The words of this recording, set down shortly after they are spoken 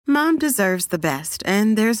Mom deserves the best,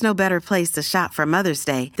 and there's no better place to shop for Mother's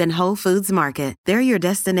Day than Whole Foods Market. They're your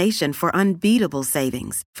destination for unbeatable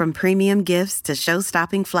savings, from premium gifts to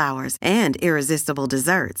show-stopping flowers and irresistible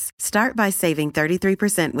desserts. Start by saving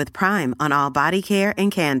 33% with Prime on all body care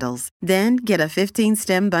and candles. Then get a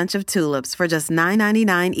 15-stem bunch of tulips for just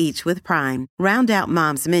 $9.99 each with Prime. Round out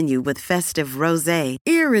Mom's menu with festive rosé,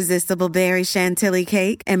 irresistible berry chantilly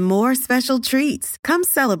cake, and more special treats. Come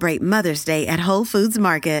celebrate Mother's Day at Whole Foods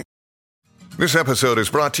Market. This episode is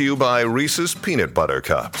brought to you by Reese's Peanut Butter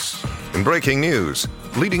Cups. In breaking news,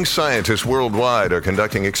 leading scientists worldwide are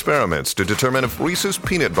conducting experiments to determine if Reese's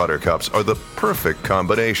Peanut Butter Cups are the perfect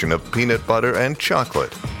combination of peanut butter and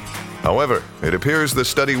chocolate. However, it appears the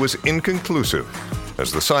study was inconclusive,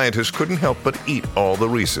 as the scientists couldn't help but eat all the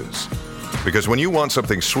Reese's. Because when you want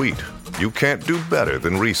something sweet, you can't do better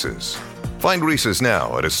than Reese's. Find Reese's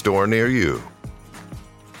now at a store near you.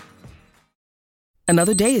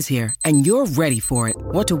 Another day is here, and you're ready for it.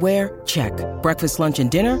 What to wear? Check. Breakfast, lunch, and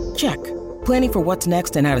dinner? Check. Planning for what's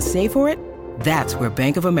next and how to save for it? That's where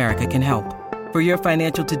Bank of America can help. For your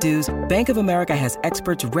financial to-dos, Bank of America has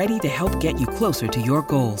experts ready to help get you closer to your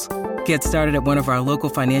goals. Get started at one of our local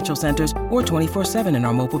financial centers or 24/7 in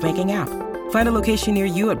our mobile banking app. Find a location near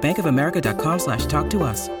you at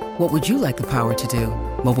bankofamerica.com/talktous. What would you like the power to do?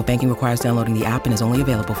 Mobile banking requires downloading the app and is only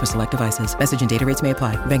available for select devices. Message and data rates may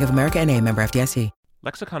apply. Bank of America N.A., member FDIC.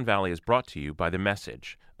 Lexicon Valley is brought to you by The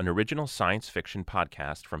Message, an original science fiction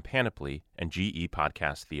podcast from Panoply and GE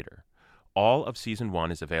Podcast Theater. All of Season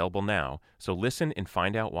 1 is available now, so listen and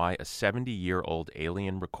find out why a 70-year-old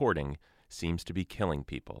alien recording seems to be killing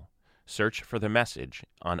people. Search for The Message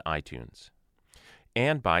on iTunes.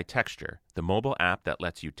 And by Texture, the mobile app that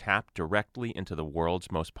lets you tap directly into the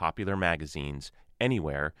world's most popular magazines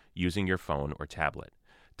anywhere using your phone or tablet.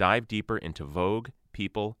 Dive deeper into Vogue,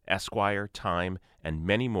 People, Esquire, Time, and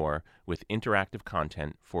many more with interactive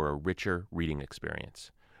content for a richer reading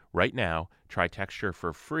experience. Right now, try Texture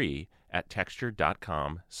for free at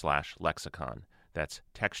texture.com/lexicon. That's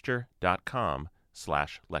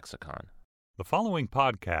texture.com/lexicon. The following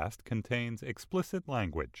podcast contains explicit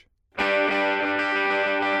language.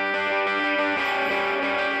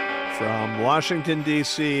 From Washington,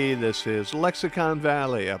 D.C., this is Lexicon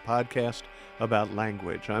Valley, a podcast about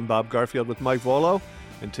language. I'm Bob Garfield with Mike Volo,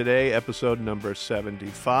 and today, episode number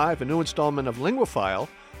 75, a new installment of Linguaphile,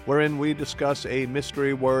 wherein we discuss a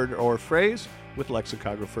mystery word or phrase with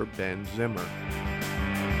lexicographer Ben Zimmer.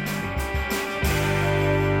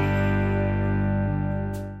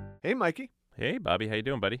 Hey, Mikey. Hey, Bobby. How you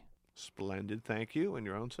doing, buddy? Splendid, thank you. And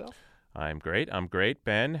your own self? I'm great.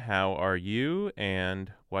 Ben, how are you?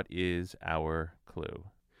 And what is our clue?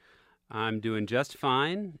 I'm doing just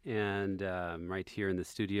fine, and I'm right here in the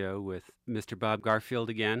studio with Mr. Bob Garfield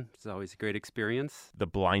again. It's always a great experience. The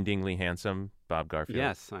blindingly handsome Bob Garfield.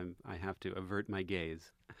 Yes, I have to avert my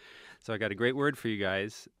gaze. So I got a great word for you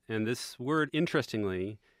guys, and this word,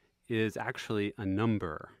 interestingly, is actually a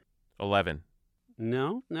number. 11.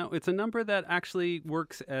 No, it's a number that actually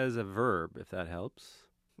works as a verb, if that helps.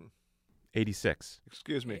 86.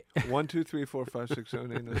 Excuse me. 1, 2, 3, 4, 5, 6,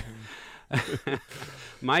 7, 8, 9.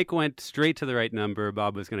 Mike went straight to the right number.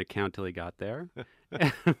 Bob was going to count till he got there.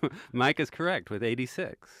 Mike is correct with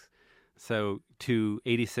 86. So to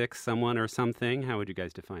 86, someone or something, how would you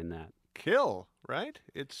guys define that? Kill, right?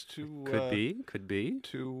 It's to... Could be.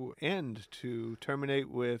 To end, to terminate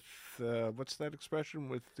with, what's that expression?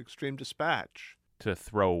 With extreme dispatch. To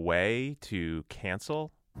throw away, to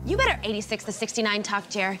cancel. You better 86 the 69 talk,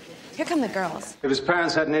 Jer. Here come the girls. If his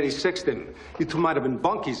parents hadn't 86'd him, you two might have been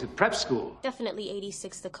bunkies at prep school. Definitely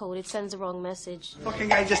 86 the code. It sends the wrong message. Fucking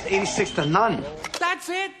guy just 86 to none. That's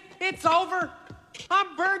it. It's over.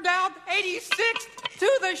 I'm burned out 86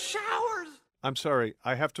 to the showers. I'm sorry.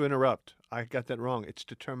 I have to interrupt. I got that wrong. It's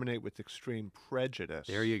to terminate with extreme prejudice.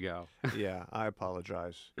 There you go. Yeah, I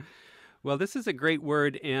apologize. Well, this is a great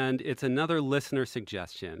word, and it's another listener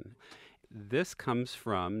suggestion. This comes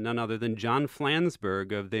from none other than John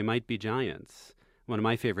Flansburgh of They Might Be Giants, one of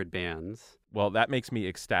my favorite bands. Well, that makes me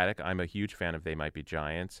ecstatic. I'm a huge fan of They Might Be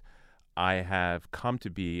Giants. I have come to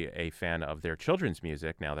be a fan of their children's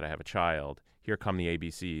music now that I have a child. Here Come the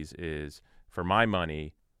ABCs is, for my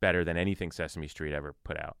money, better than anything Sesame Street ever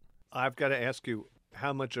put out. I've got to ask you,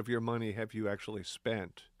 how much of your money have you actually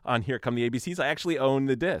spent? On Here Come the ABCs, I actually own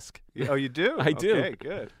the disc. Oh, you do? I do. Okay,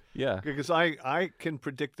 good. Yeah. Because I can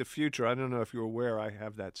predict the future. I don't know if you're aware I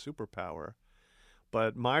have that superpower.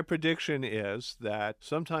 But my prediction is that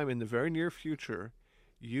sometime in the very near future,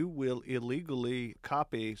 you will illegally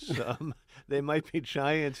copy some They Might Be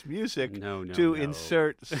Giants music to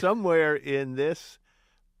insert somewhere in this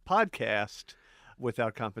podcast.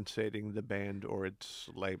 without compensating the band or its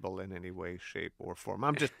label in any way, shape, or form.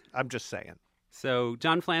 I'm just saying. So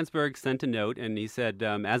John Flansburgh sent a note, and he said,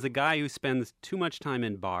 as a guy who spends too much time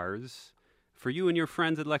in bars, for you and your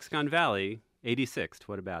friends at Lexicon Valley, 86th,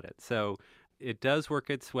 what about it? So it does work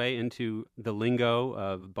its way into the lingo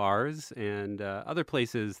of bars and other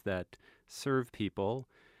places that serve people,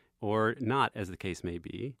 or not, as the case may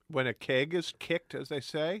be. When a keg is kicked, as they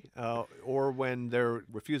say, or when they're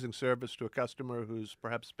refusing service to a customer who's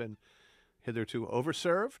perhaps been hitherto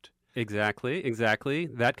overserved. Exactly.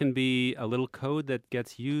 That can be a little code that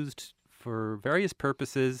gets used for various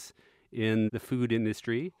purposes in the food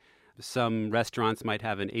industry. Some restaurants might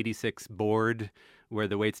have an 86 board where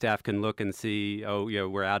the waitstaff can look and see,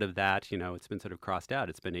 we're out of that. It's been sort of crossed out.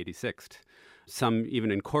 It's been 86th. Some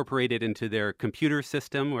even incorporate it into their computer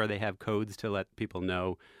system where they have codes to let people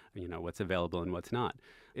know, what's available and what's not.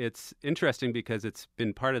 It's interesting because it's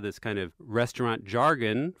been part of this kind of restaurant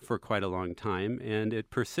jargon for quite a long time, and it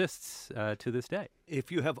persists to this day. If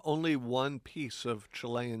you have only one piece of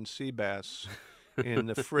Chilean sea bass in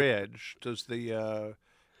the fridge, does the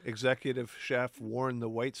executive chef warn the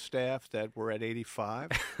wait staff that we're at 85?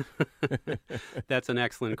 That's an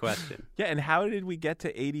excellent question. Yeah, and how did we get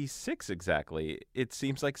to 86 exactly? It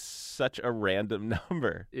seems like such a random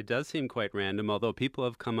number. It does seem quite random, although people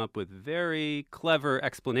have come up with very clever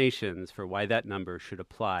explanations for why that number should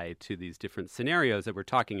apply to these different scenarios that we're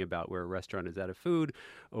talking about, where a restaurant is out of food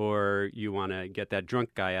or you want to get that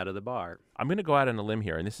drunk guy out of the bar. I'm going to go out on a limb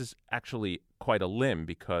here, and this is actually quite a limb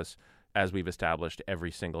because, as we've established,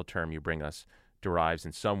 every single term you bring us derives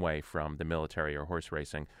in some way from the military or horse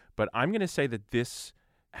racing. But I'm going to say that this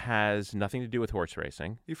has nothing to do with horse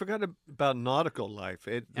racing. You forgot about nautical life.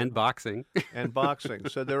 And boxing. And boxing.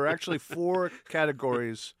 So there are actually 4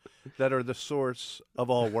 categories that are the source of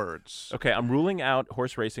all words. Okay, I'm ruling out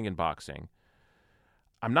horse racing and boxing.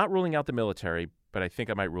 I'm not ruling out the military, but I think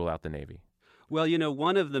I might rule out the Navy. Well,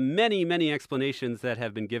 one of the many, many explanations that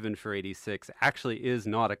have been given for 86 actually is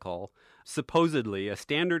nautical. Supposedly, a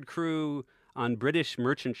standard crew on British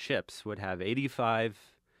merchant ships would have 85,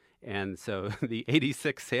 and so the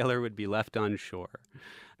 86th sailor would be left on shore.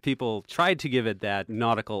 People tried to give it that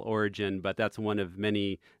nautical origin, but that's one of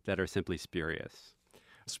many that are simply spurious.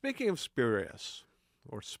 Speaking of spurious,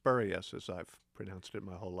 or spurious as I've pronounced it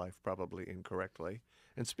my whole life, probably incorrectly,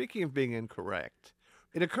 and speaking of being incorrect,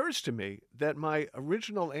 it occurs to me that my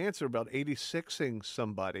original answer about 86ing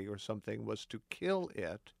somebody or something was to kill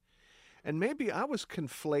it, and maybe I was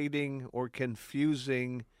conflating or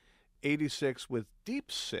confusing 86 with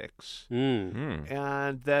deep six,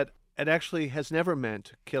 and that it actually has never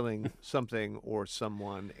meant killing something or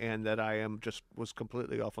someone, and that I was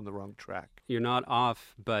completely off on the wrong track. You're not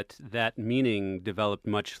off, but that meaning developed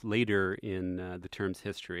much later in the term's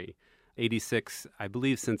history. 86, I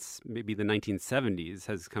believe, since maybe the 1970s,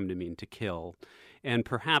 has come to mean to kill, and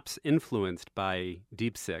perhaps influenced by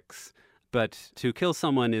deep six. But to kill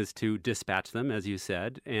someone is to dispatch them, as you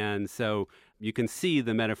said, and so you can see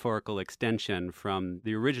the metaphorical extension from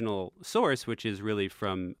the original source, which is really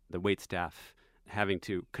from the waitstaff having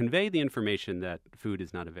to convey the information that food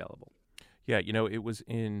is not available. Yeah, it was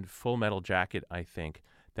in Full Metal Jacket, I think,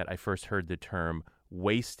 that I first heard the term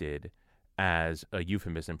wasted as a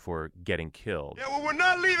euphemism for getting killed. Yeah, well, we're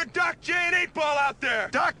not leaving Doc J and 8-Ball out there.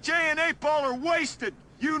 Doc J and 8-Ball are wasted.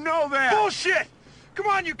 You know that. Bullshit! Come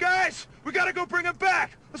on, you guys. We got to go bring them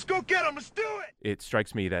back. Let's go get them. Let's do it. It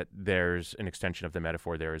strikes me that there's an extension of the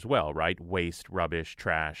metaphor there as well, right? Waste, rubbish,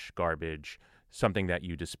 trash, garbage, something that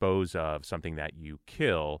you dispose of, something that you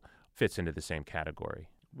kill fits into the same category.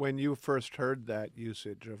 When you first heard that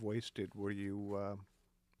usage of wasted, were you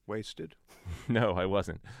wasted? No, I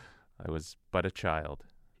wasn't. I was but a child.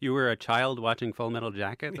 You were a child watching Full Metal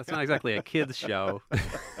Jacket? That's not exactly a kid's show.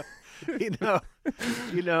 You know,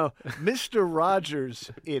 Mr. Rogers,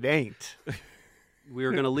 it ain't. We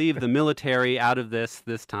were going to leave the military out of this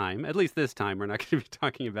time. At least this time. We're not going to be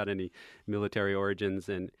talking about any military origins.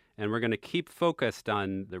 And we're going to keep focused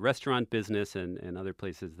on the restaurant business and other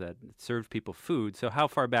places that serve people food. So how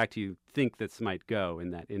far back do you think this might go in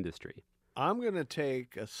that industry? I'm going to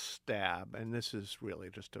take a stab, and this is really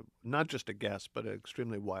not just a guess, but an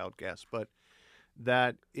extremely wild guess, but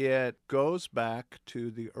that it goes back to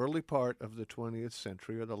the early part of the 20th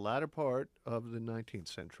century or the latter part of the 19th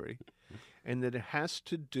century, and that it has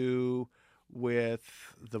to do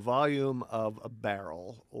with the volume of a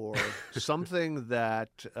barrel or something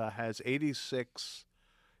that has 86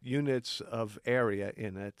 units of area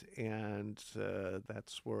in it, and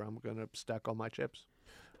that's where I'm going to stack all my chips.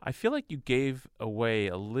 I feel like you gave away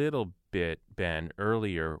a little bit, Ben,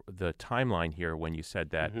 earlier, the timeline here when you said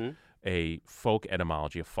that a folk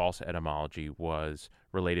etymology, a false etymology, was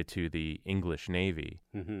related to the English Navy,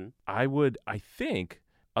 I think,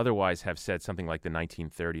 otherwise have said something like the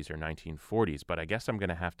 1930s or 1940s, but I guess I'm going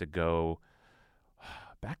to have to go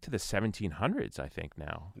back to the 1700s, I think,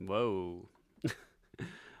 now. Whoa.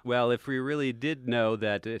 Well, if we really did know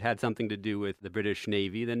that it had something to do with the British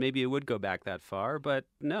Navy, then maybe it would go back that far. But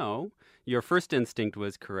no, your first instinct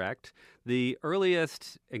was correct. The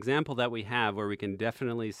earliest example that we have where we can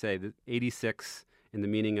definitely say that 86 in the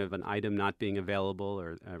meaning of an item not being available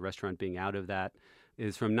or a restaurant being out of that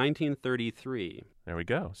is from 1933. There we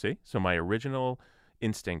go. See? So my original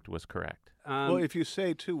instinct was correct. Well, if you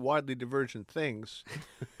say two widely divergent things,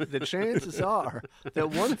 the chances are that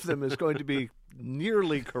one of them is going to be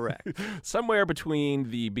nearly correct. Somewhere between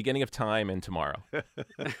the beginning of time and tomorrow.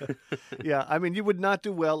 Yeah, I mean, you would not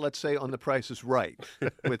do well, let's say, on The Price is Right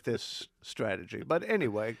with this strategy. But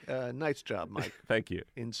anyway, nice job, Mike. Thank you.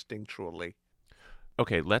 Instinctually.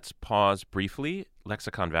 Okay, let's pause briefly.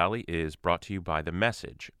 Lexicon Valley is brought to you by The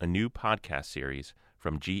Message, a new podcast series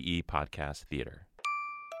from GE Podcast Theater.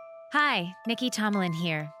 Hi, Nikki Tomlin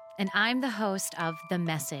here, and I'm the host of The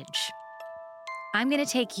Message. I'm going to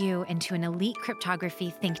take you into an elite cryptography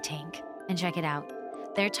think tank, and check it out.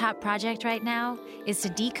 Their top project right now is to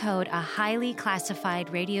decode a highly classified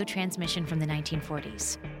radio transmission from the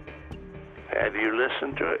 1940s. Have you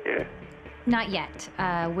listened to it yet? Not yet.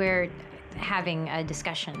 We're having a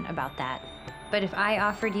discussion about that. But if I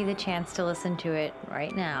offered you the chance to listen to it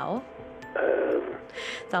right now...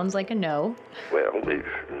 Sounds like a no. Well, we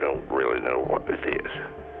don't really know what it is.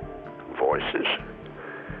 Voices,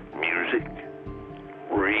 music,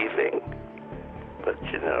 breathing. But,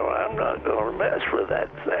 I'm not going to mess with that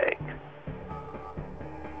thing.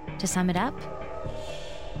 To sum it up,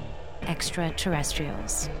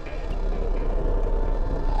 extraterrestrials.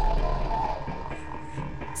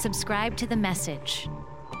 Subscribe to The Message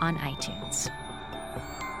on iTunes.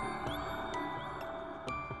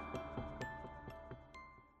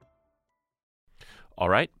 All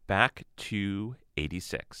right, back to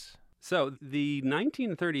 86. So the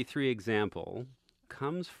 1933 example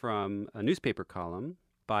comes from a newspaper column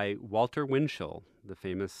by Walter Winchell, the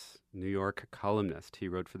famous New York columnist. He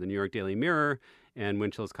wrote for the New York Daily Mirror, and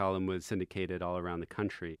Winchell's column was syndicated all around the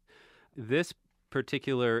country. This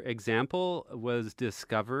particular example was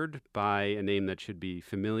discovered by a name that should be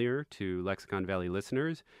familiar to Lexicon Valley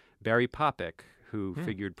listeners, Barry Popik, who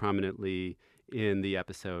figured prominently in the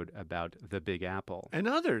episode about the Big Apple. And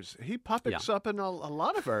others. He pops up in a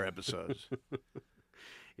lot of our episodes.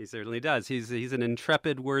 He certainly does. He's an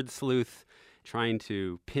intrepid word sleuth trying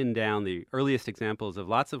to pin down the earliest examples of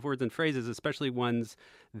lots of words and phrases, especially ones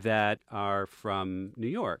that are from New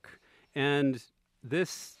York. And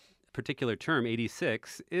this particular term,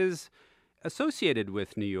 86, is associated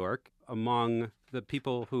with New York among the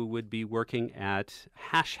people who would be working at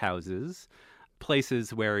hash houses,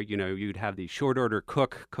 places where, you'd have the short order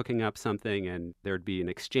cook cooking up something and there'd be an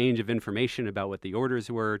exchange of information about what the orders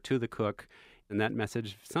were to the cook. And that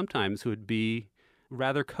message sometimes would be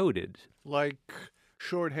rather coded. Like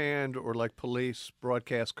shorthand or like police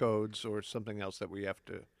broadcast codes or something else that we have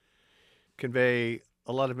to convey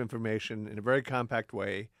a lot of information in a very compact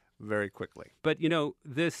way very quickly. But,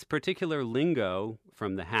 this particular lingo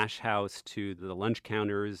from the hash house to the lunch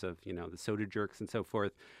counters of, the soda jerks and so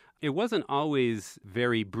forth, it wasn't always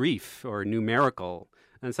very brief or numerical.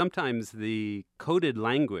 And sometimes the coded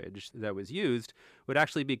language that was used would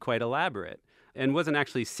actually be quite elaborate and wasn't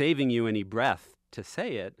actually saving you any breath to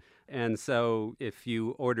say it. And so if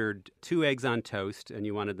you ordered 2 eggs on toast and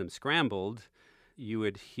you wanted them scrambled, you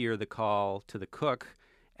would hear the call to the cook,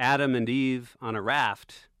 Adam and Eve on a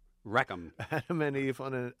raft, wreck 'em. Adam and Eve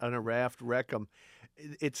on a raft, wreck 'em.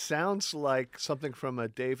 It sounds like something from a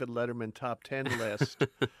David Letterman top 10 list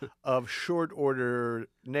of short order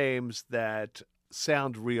names that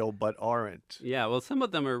sound real but aren't. Yeah, well, some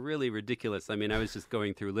of them are really ridiculous. I mean, I was just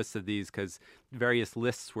going through lists of these because various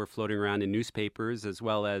lists were floating around in newspapers as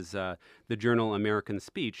well as the journal American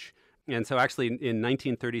Speech. And so actually in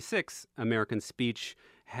 1936, American Speech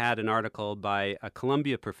had an article by a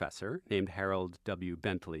Columbia professor named Harold W.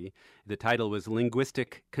 Bentley. The title was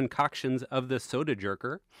Linguistic Concoctions of the Soda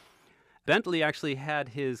Jerker. Bentley actually had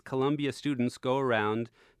his Columbia students go around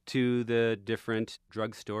to the different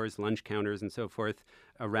drugstores, lunch counters, and so forth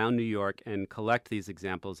around New York and collect these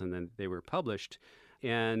examples, and then they were published.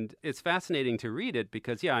 And it's fascinating to read it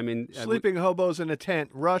because, sleeping hobos in a tent,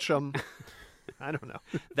 rush them. I don't know.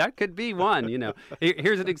 That could be one,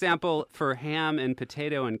 Here's an example for ham and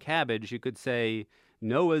potato and cabbage. You could say,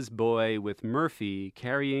 Noah's boy with Murphy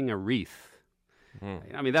carrying a wreath.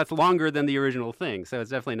 I mean, that's longer than the original thing, so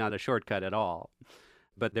it's definitely not a shortcut at all.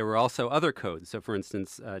 But there were also other codes. So, for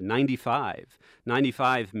instance, 95.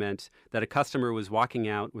 95 meant that a customer was walking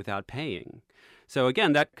out without paying. So,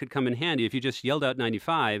 again, that could come in handy. If you just yelled out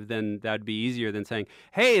 95, then that would be easier than saying,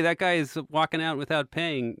 hey, that guy is walking out without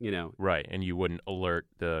paying, Right, and you wouldn't alert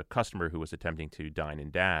the customer who was attempting to dine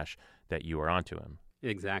and dash that you were onto him.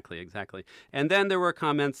 Exactly. And then there were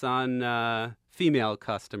comments on female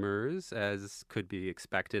customers, as could be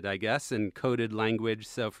expected, I guess, in coded language.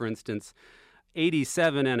 So, for instance,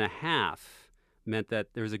 87 and a half meant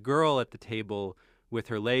that there was a girl at the table with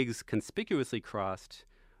her legs conspicuously crossed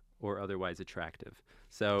or otherwise attractive.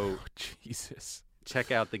 So, Jesus.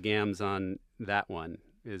 Check out the gams on that one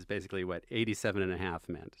is basically what 87 and a half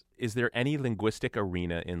meant. Is there any linguistic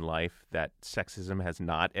arena in life that sexism has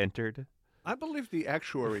not entered? I believe the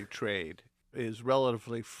actuary trade is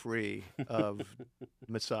relatively free of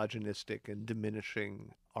misogynistic and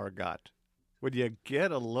diminishing argot. Would you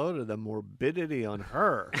get a load of the morbidity on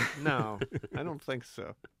her? No, I don't think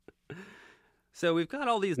so. So we've got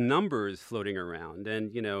all these numbers floating around,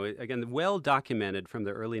 and, again, well documented from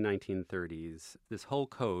the early 1930s, this whole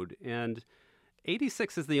code. And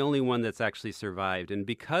 86 is the only one that's actually survived. And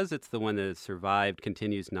because it's the one that has survived,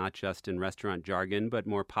 continues not just in restaurant jargon, but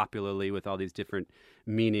more popularly with all these different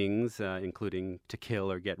meanings, including to kill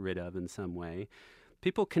or get rid of in some way.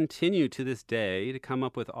 People continue to this day to come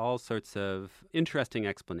up with all sorts of interesting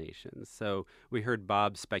explanations. So we heard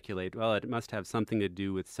Bob speculate, well, it must have something to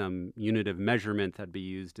do with some unit of measurement that'd be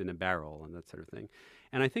used in a barrel and that sort of thing.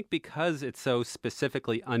 And I think because it's so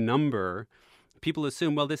specifically a number, people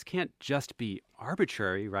assume, well, this can't just be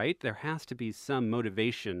arbitrary, right? There has to be some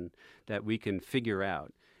motivation that we can figure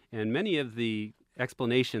out. And many of the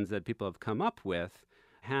explanations that people have come up with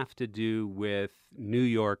have to do with New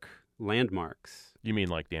York landmarks. You mean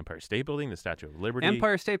like the Empire State Building, the Statue of Liberty?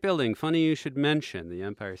 Empire State Building. Funny you should mention the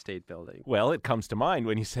Empire State Building. Well, it comes to mind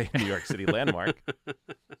when you say New York City landmark.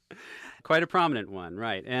 Quite a prominent one,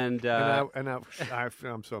 right? And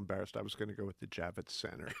I'm so embarrassed. I was going to go with the Javits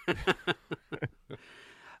Center.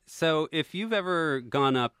 So if you've ever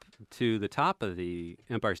gone up to the top of the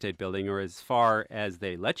Empire State Building, or as far as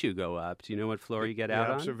they let you go up, do you know what floor you get out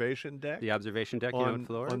on? The observation deck? The observation deck, you know what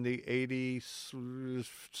floor? On the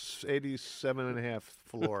 87 and a half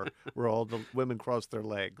floor, where all the women cross their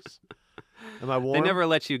legs. Am I warm? They never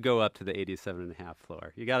let you go up to the 87 and a half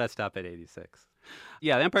floor. You got to stop at 86.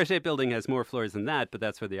 Yeah, the Empire State Building has more floors than that, but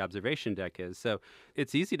that's where the observation deck is. So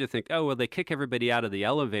it's easy to think, oh, well, they kick everybody out of the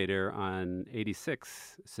elevator on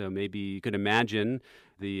 86. So maybe you could imagine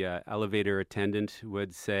the elevator attendant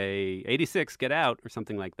would say, 86, get out, or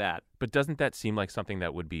something like that. But doesn't that seem like something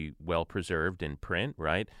that would be well preserved in print,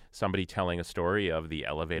 right? Somebody telling a story of the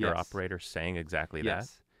elevator operator saying exactly that?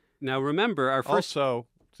 Now, remember, our first... Also,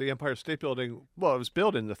 the Empire State Building, well, it was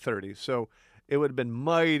built in the 30s, so it would have been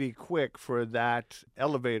mighty quick for that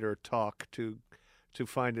elevator talk to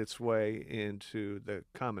find its way into the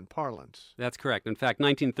common parlance. That's correct. In fact,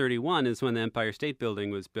 1931 is when the Empire State Building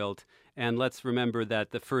was built. And let's remember that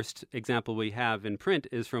the first example we have in print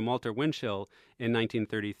is from Walter Winchell in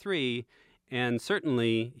 1933. And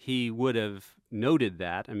certainly he would have noted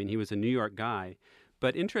that. I mean, he was a New York guy.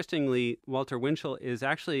 But interestingly, Walter Winchell is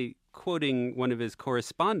actually quoting one of his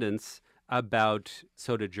correspondents about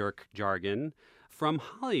soda jerk jargon from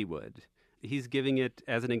Hollywood. He's giving it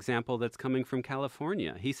as an example that's coming from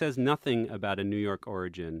California. He says nothing about a New York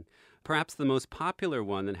origin. Perhaps the most popular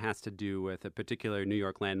one that has to do with a particular New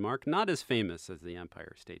York landmark, not as famous as the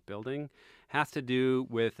Empire State Building, has to do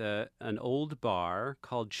with an old bar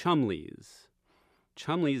called Chumley's.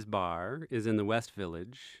 Chumley's Bar is in the West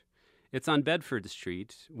Village. It's on Bedford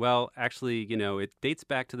Street. Well, actually, it dates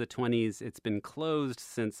back to the 20s. It's been closed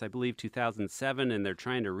since, I believe, 2007, and they're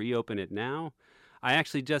trying to reopen it now. I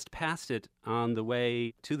actually just passed it on the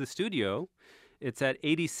way to the studio. It's at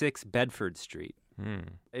 86 Bedford Street.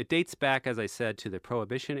 It dates back, as I said, to the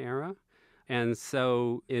Prohibition era. And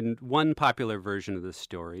so in one popular version of the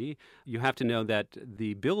story, you have to know that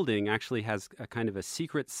the building actually has a kind of a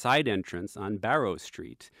secret side entrance on Barrow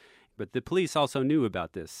Street. But the police also knew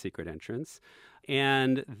about this secret entrance,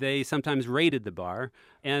 and they sometimes raided the bar.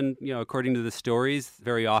 And, according to the stories,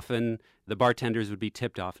 very often the bartenders would be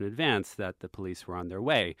tipped off in advance that the police were on their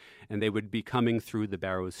way, and they would be coming through the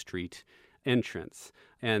Barrow Street entrance.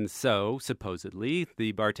 And so, supposedly,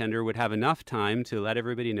 the bartender would have enough time to let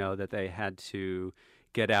everybody know that they had to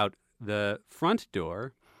get out the front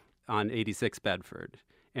door on 86 Bedford.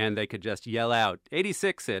 And they could just yell out,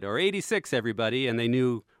 86 it, or 86 everybody, and they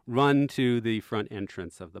knew, run to the front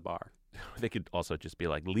entrance of the bar. They could also just be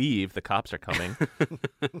like, leave, the cops are coming.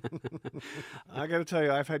 I got to tell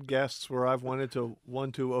you, I've had guests where I've wanted to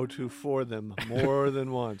 12024 for them more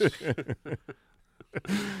than once.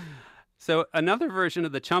 So another version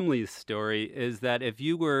of the Chumleys story is that if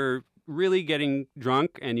you were really getting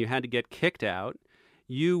drunk and you had to get kicked out,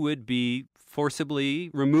 you would be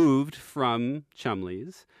forcibly removed from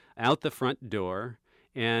Chumleys out the front door.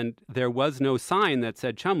 And there was no sign that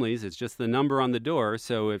said Chumleys. It's just the number on the door.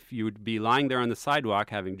 So if you would be lying there on the sidewalk,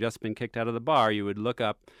 having just been kicked out of the bar, you would look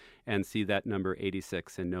up and see that number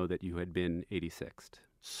 86 and know that you had been 86th.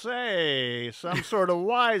 Say, some sort of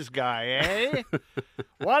wise guy, eh?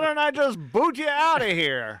 Why don't I just boot you out of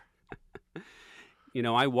here? You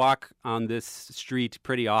know, I walk on this street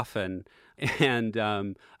pretty often, and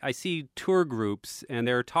I see tour groups, and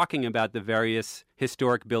they're talking about the various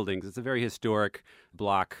historic buildings. It's a very historic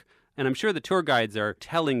block. And I'm sure the tour guides are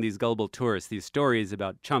telling these gullible tourists these stories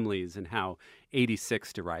about Chumleys and how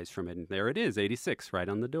 86 derives from it. And there it is, 86, right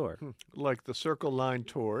on the door. Like the Circle Line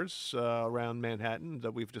tours around Manhattan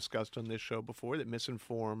that we've discussed on this show before that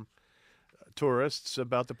misinform tourists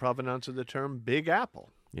about the provenance of the term Big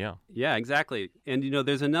Apple. Yeah. Yeah, exactly. And, you know,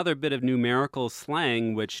 there's another bit of numerical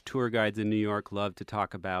slang which tour guides in New York love to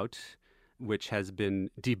talk about, which has been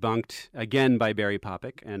debunked again by Barry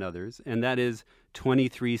Popick and others, and that is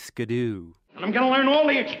 23 skidoo. And I'm going to learn all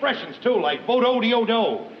the expressions, too, like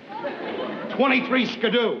bodo-dio-do. 23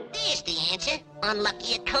 skidoo. There's the answer.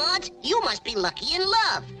 Unlucky at cards, you must be lucky in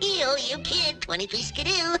love. Ew, you kid, 23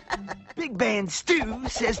 skidoo. Big Band Stu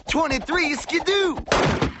says 23 skidoo.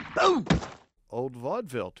 Boom. Old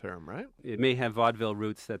vaudeville term, right? It may have vaudeville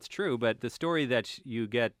roots, that's true, but the story that you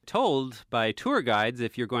get told by tour guides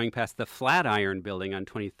if you're going past the Flatiron Building on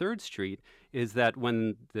 23rd Street is that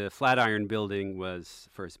when the Flatiron Building was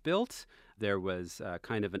first built, there was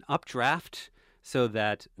kind of an updraft so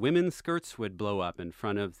that women's skirts would blow up in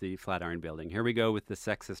front of the Flatiron Building. Here we go with the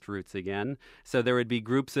sexist roots again. So there would be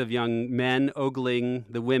groups of young men ogling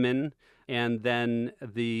the women, and then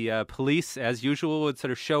the police, as usual, would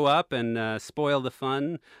sort of show up and spoil the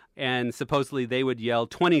fun, and supposedly they would yell,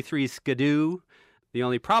 23 skidoo. The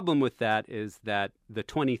only problem with that is that the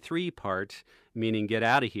 23 part, meaning get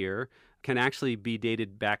out of here, can actually be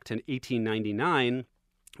dated back to 1899,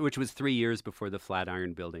 which was 3 years before the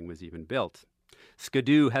Flatiron Building was even built.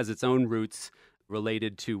 Skidoo has its own roots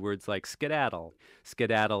related to words like skedaddle,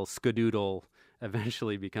 skadoodle,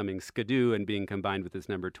 eventually becoming skidoo and being combined with this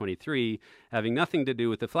number 23, having nothing to do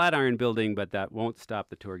with the Flatiron Building, but that won't stop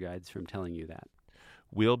the tour guides from telling you that.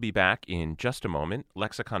 We'll be back in just a moment.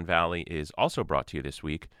 Lexicon Valley is also brought to you this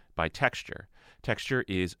week by Texture. Texture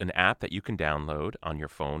is an app that you can download on your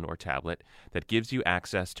phone or tablet that gives you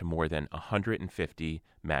access to more than 150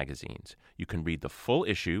 magazines. You can read the full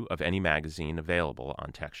issue of any magazine available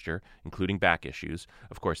on Texture, including back issues.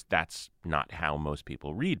 Of course, that's not how most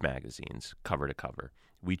people read magazines, cover to cover.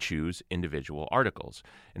 We choose individual articles.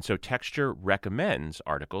 And so Texture recommends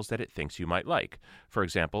articles that it thinks you might like. For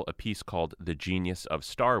example, a piece called The Genius of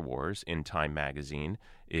Star Wars in Time magazine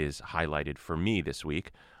is highlighted for me this week.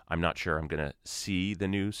 I'm not sure I'm going to see the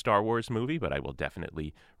new Star Wars movie, but I will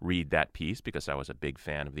definitely read that piece because I was a big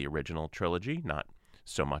fan of the original trilogy, not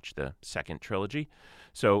so much the second trilogy.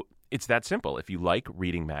 So it's that simple. If you like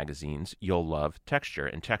reading magazines, you'll love Texture.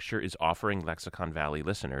 And Texture is offering Lexicon Valley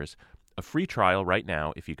listeners a free trial right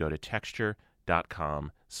now if you go to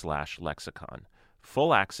texture.com/lexicon.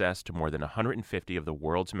 Full access to more than 150 of the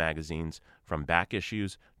world's magazines, from back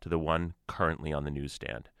issues to the one currently on the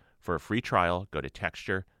newsstand. For a free trial, go to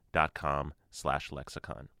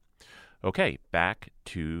texture.com/lexicon. Okay, back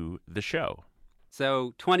to the show.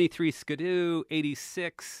 So 23 skidoo,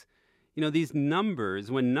 86, you know, these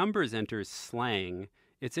numbers, when numbers enter slang,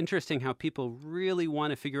 it's interesting how people really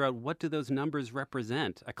want to figure out what do those numbers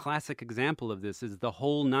represent. A classic example of this is the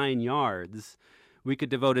whole 9 yards. We could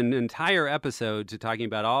devote an entire episode to talking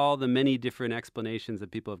about all the many different explanations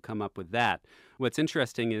that people have come up with that. What's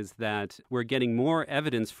interesting is that we're getting more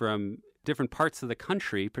evidence from different parts of the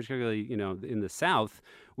country, particularly, you know, in the South,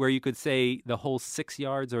 where you could say the whole 6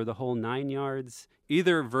 yards or the whole 9 yards.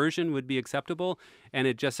 Either version would be acceptable, and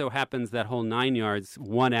it just so happens that whole 9 yards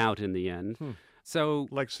won out in the end. So,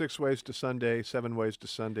 like 6 ways to Sunday, 7 ways to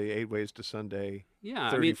Sunday, 8 ways to Sunday, yeah,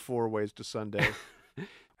 34 ways to Sunday.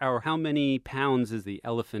 Or how many pounds is the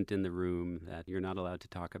elephant in the room that you're not allowed to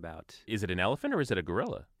talk about? Is it an elephant or is it a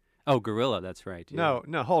gorilla? Oh, gorilla, that's right. Yeah.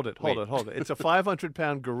 No, hold it. It's a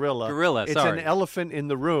 500-pound gorilla. Gorilla, It's sorry. an elephant in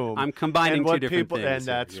the room. I'm combining two different things. And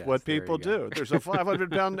that's Yes, what there people you go. do. There's a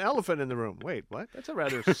 500-pound elephant in the room. Wait, what? That's a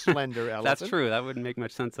rather slender elephant. That's true. That wouldn't make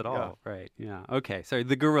much sense at all. Right, yeah. Okay, so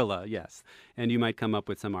the gorilla, yes. And you might come up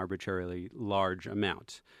with some arbitrarily large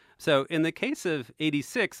amount. So in the case of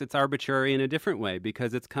 86, it's arbitrary in a different way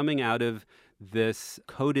because it's coming out of this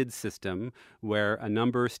coded system where a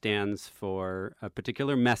number stands for a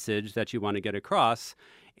particular message that you want to get across.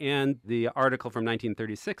 And the article from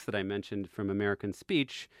 1936 that I mentioned from American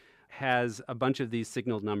Speech has a bunch of these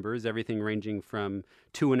signaled numbers, everything ranging from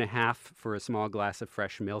 2.5 for a small glass of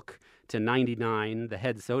fresh milk to 99, the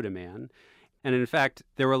head soda man. And in fact,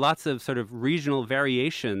 there were lots of sort of regional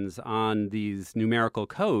variations on these numerical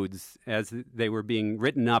codes as they were being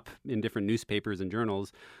written up in different newspapers and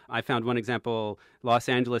journals. I found one example, Los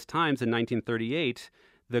Angeles Times in 1938,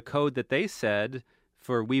 the code that they said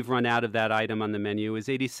for "we've run out of that item on the menu" is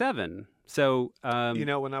 87. So,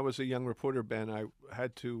 when I was a young reporter, Ben, I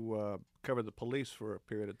had to cover the police for a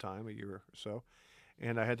period of time, a year or so,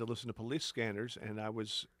 and I had to listen to police scanners, and I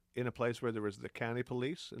was in a place where there was the county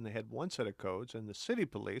police, and they had one set of codes, and the city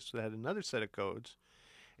police that had another set of codes.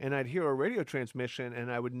 And I'd hear a radio transmission,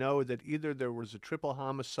 and I would know that either there was a triple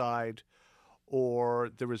homicide or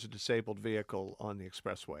there was a disabled vehicle on the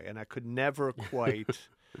expressway. And I could never quite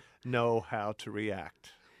know how to react.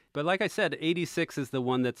 But like I said, 86 is the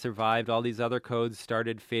one that survived. All these other codes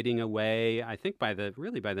started fading away, I think by the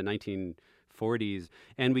 1940s.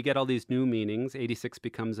 And we get all these new meanings. 86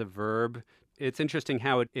 becomes a verb. It's interesting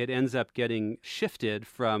how it ends up getting shifted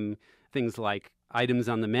from things like items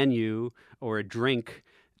on the menu or a drink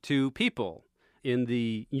to people. In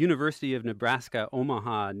the University of Nebraska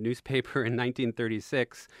Omaha newspaper in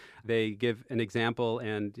 1936, they give an example,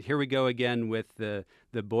 and here we go again with the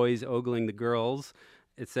boys ogling the girls.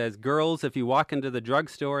 It says, "Girls, if you walk into the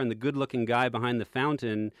drugstore and the good-looking guy behind the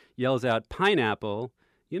fountain yells out pineapple,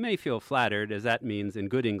 you may feel flattered, as that means in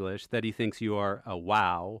good English, that he thinks you are a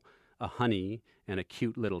wow, a honey, and a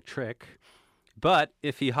cute little trick. But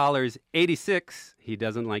if he hollers 86, he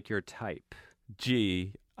doesn't like your type."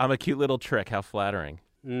 Gee, I'm a cute little trick. How flattering.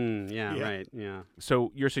 Yeah, right, yeah.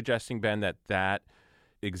 So you're suggesting, Ben, that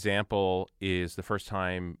example is the first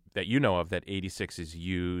time that you know of that 86 is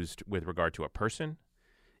used with regard to a person?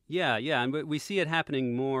 Yeah, and we see it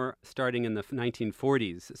happening more starting in the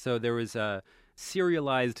 1940s. So there was a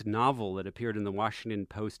serialized novel that appeared in the Washington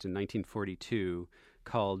Post in 1942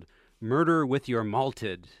 called Murder with Your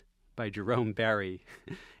Malted by Jerome Barry.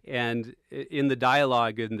 And in the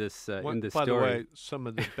dialogue in this By story... the way, some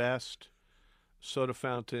of the best soda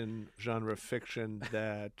fountain genre fiction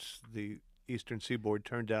that the Eastern Seaboard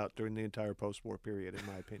turned out during the entire post-war period, in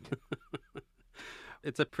my opinion.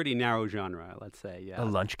 It's a pretty narrow genre, let's say, yeah. A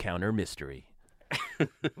lunch counter mystery.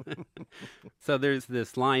 So there's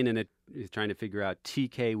this line in it, he's trying to figure out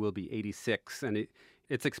TK will be 86, and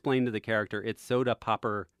it's explained to the character, it's soda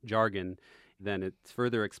popper jargon. Then it's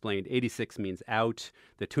further explained, 86 means out,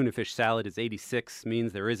 the tuna fish salad is 86,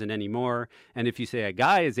 means there isn't any more, and if you say a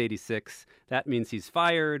guy is 86, that means he's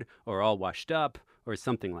fired, or all washed up, or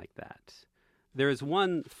something like that. There's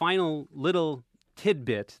one final little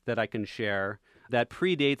tidbit that I can share that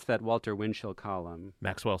predates that Walter Winchell column.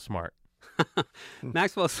 Maxwell Smart.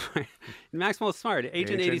 Maxwell Smart,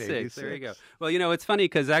 Agent 86. There you go. Well, it's funny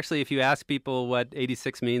because actually if you ask people what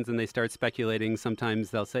 86 means and they start speculating,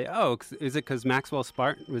 sometimes they'll say, oh, is it because Maxwell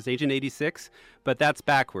Smart was Agent 86? But that's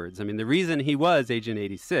backwards. I mean, the reason he was Agent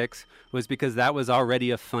 86 was because that was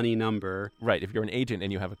already a funny number. Right. If you're an agent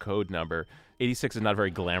and you have a code number, 86 is not a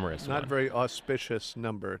very glamorous Not a very auspicious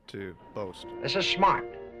number to boast. This is Smart.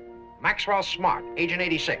 Maxwell Smart, Agent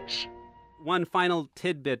 86. One final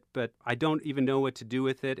tidbit, but I don't even know what to do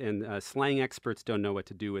with it, and slang experts don't know what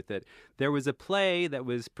to do with it. There was a play that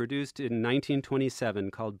was produced in 1927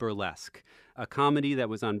 called Burlesque, a comedy that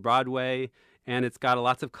was on Broadway, and it's got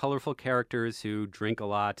lots of colorful characters who drink a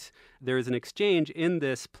lot. There's an exchange in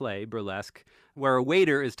this play, Burlesque, where a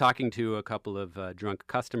waiter is talking to a couple of drunk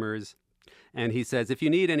customers, and he says, "If you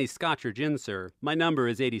need any scotch or gin, sir, my number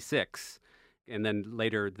is 86. And then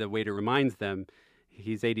later the waiter reminds them,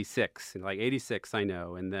 he's 86. And like, 86, I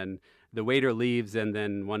know. And then the waiter leaves, and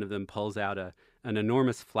then one of them pulls out an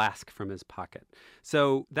enormous flask from his pocket.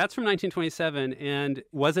 So that's from 1927. And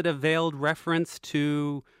was it a veiled reference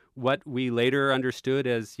to what we later understood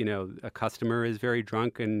as, a customer is very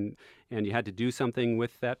drunk and you had to do something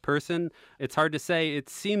with that person? It's hard to say. It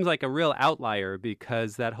seems like a real outlier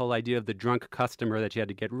because that whole idea of the drunk customer that you had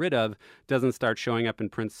to get rid of doesn't start showing up in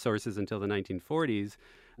print sources until the 1940s.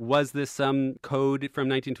 Was this some code from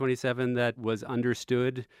 1927 that was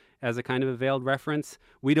understood as a kind of a veiled reference?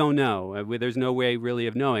 We don't know. There's no way really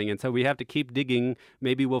of knowing. And so we have to keep digging.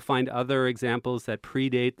 Maybe we'll find other examples that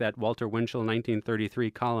predate that Walter Winchell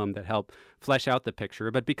 1933 column that help flesh out the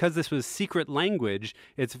picture. But because this was secret language,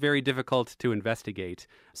 it's very difficult to investigate.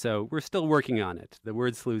 So we're still working on it. The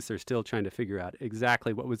word sleuths are still trying to figure out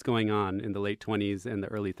exactly what was going on in the late 20s and the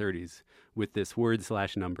early 30s with this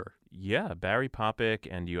word/number. Yeah, Barry Popick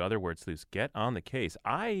and you other word sleuths, get on the case.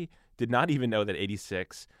 I did not even know that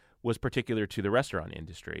 86 was particular to the restaurant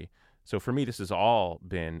industry. So for me, this has all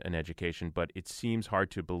been an education, but it seems hard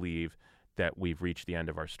to believe that we've reached the end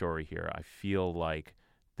of our story here. I feel like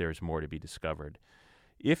there's more to be discovered.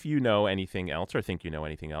 If you know anything else or think you know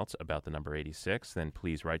anything else about the number 86, then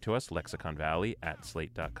please write to us,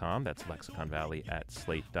 lexiconvalley@slate.com. That's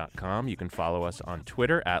lexiconvalley@slate.com. You can follow us on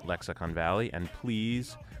Twitter @lexiconvalley, and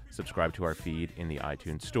please subscribe to our feed in the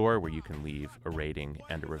iTunes store where you can leave a rating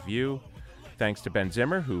and a review. Thanks to Ben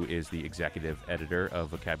Zimmer, who is the executive editor of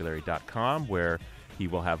vocabulary.com, where he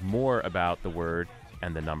will have more about the word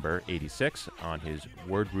and the number 86 on his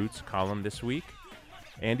Word Roots column this week.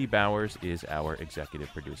 Andy Bowers is our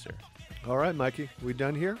executive producer. All right, Mikey, we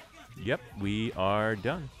done here? Yep, we are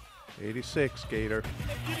done. 86, Gator.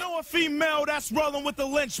 You know a female that's rolling with the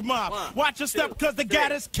lynch mob. Watch your step because the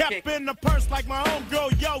gat is kept in the purse like my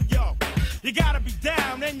homegirl Yo-Yo. You gotta be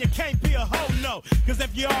down and you can't be a hoe, no. Cause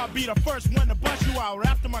if you are, I'll be the first one to bust you out.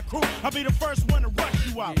 After my crew, I'll be the first one to rush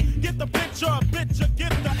you out. Get the picture, bitch,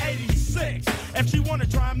 get the 86. If she wanna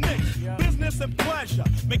try mix, business and pleasure,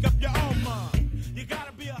 make up your own mind.